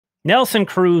Nelson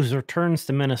Cruz returns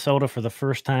to Minnesota for the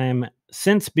first time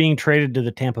since being traded to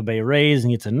the Tampa Bay Rays,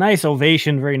 and gets a nice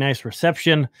ovation, very nice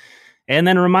reception, and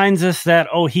then reminds us that,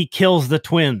 oh, he kills the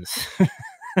Twins.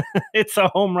 It's a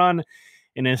home run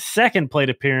in his second plate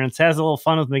appearance. Has a little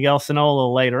fun with Miguel Sano a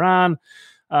little later on.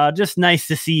 Just nice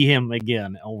to see him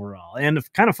again overall. And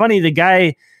kind of funny, the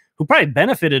guy who probably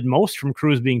benefited most from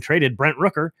Cruz being traded, Brent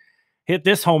Rooker, hit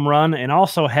this home run and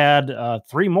also had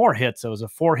 3 more hits. It was a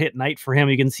 4-hit night for him.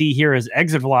 You can see here his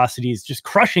exit velocity is just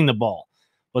crushing the ball,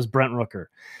 was Brent Rooker.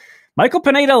 Michael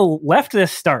Pineda left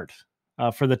this start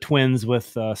for the Twins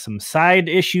with some side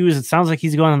issues. It sounds like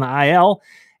he's going on the IL.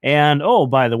 And, oh,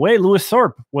 by the way, Lewis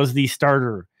Thorpe was the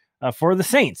starter for the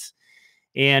Saints.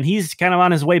 And he's kind of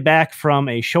on his way back from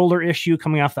a shoulder issue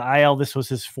coming off the IL. This was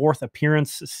his 4th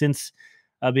appearance since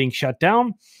being shut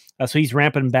down. So he's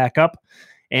ramping back up.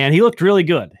 And he looked really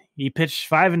good. He pitched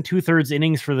 5 2/3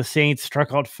 innings for the Saints,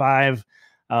 struck out 5,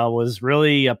 was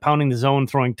really pounding the zone,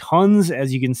 throwing tons,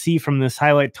 as you can see from this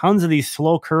highlight, tons of these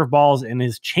slow curveballs, and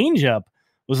his changeup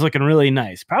was looking really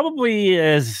nice. Probably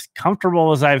as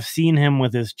comfortable as I've seen him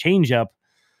with his changeup.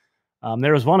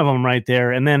 There was one of them right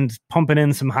there, and then pumping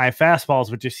in some high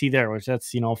fastballs, which you see there, which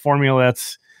that's, a formula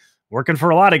that's working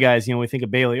for a lot of guys. We think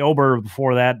of Bailey Ober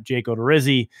before that, Jake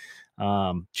Odorizzi.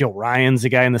 Joe Ryan's the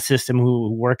guy in the system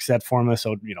who works that formula.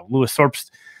 So, Lewis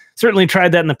Thorpe's certainly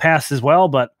tried that in the past as well.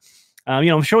 But,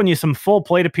 I'm showing you some full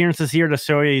plate appearances here to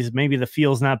show you maybe the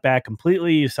feel's not back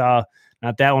completely. You saw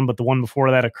not that one, but the one before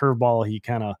that, a curveball he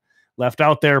kind of left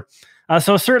out there.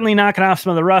 So certainly knocking off some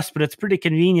of the rust, but it's pretty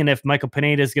convenient if Michael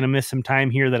Pineda is going to miss some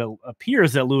time here, that it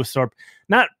appears that Lewis Thorpe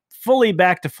not fully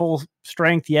back to full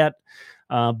strength yet.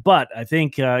 But I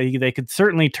think they could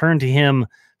certainly turn to him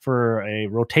for a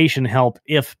rotation help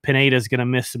if Pineda is going to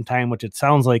miss some time, which it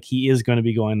sounds like he is going to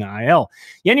be going to IL.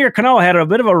 Yennier Cano had a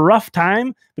bit of a rough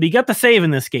time, but he got the save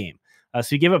in this game. So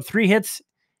he gave up 3 hits,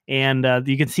 and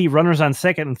you can see runners on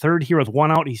second and third here with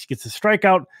 1 out. He gets a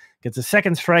strikeout, gets a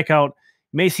second strikeout.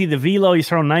 You may see the velo. He's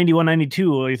throwing 91,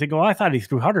 92. You think, oh, I thought he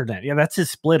threw harder than that. Yeah, that's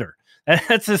his splitter.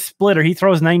 That's his splitter. He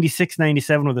throws 96,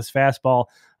 97 with his fastball.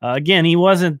 Again, he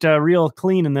wasn't real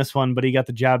clean in this one, but he got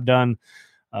the job done.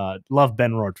 Love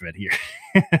Ben Rortvedt here,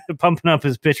 pumping up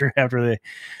his pitcher after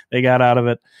they got out of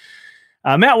it.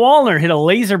 Matt Wallner hit a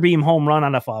laser beam home run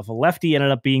off a lefty,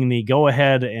 ended up being the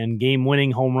go-ahead and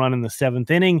game-winning home run in the 7th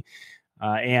inning.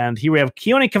 And here we have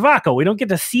Keoni Cavaco. We don't get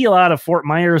to see a lot of Fort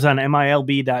Myers on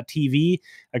MILB.TV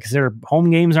because their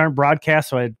home games aren't broadcast,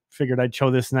 so I figured I'd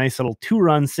show this nice little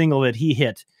 2-run single that he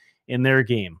hit in their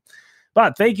game.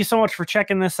 But thank you so much for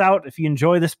checking this out. If you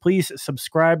enjoy this, please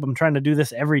subscribe. I'm trying to do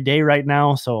this every day right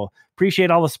now, so appreciate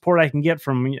all the support I can get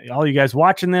from all you guys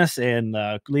watching this and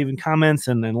leaving comments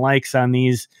and likes on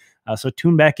these. So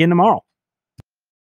tune back in tomorrow.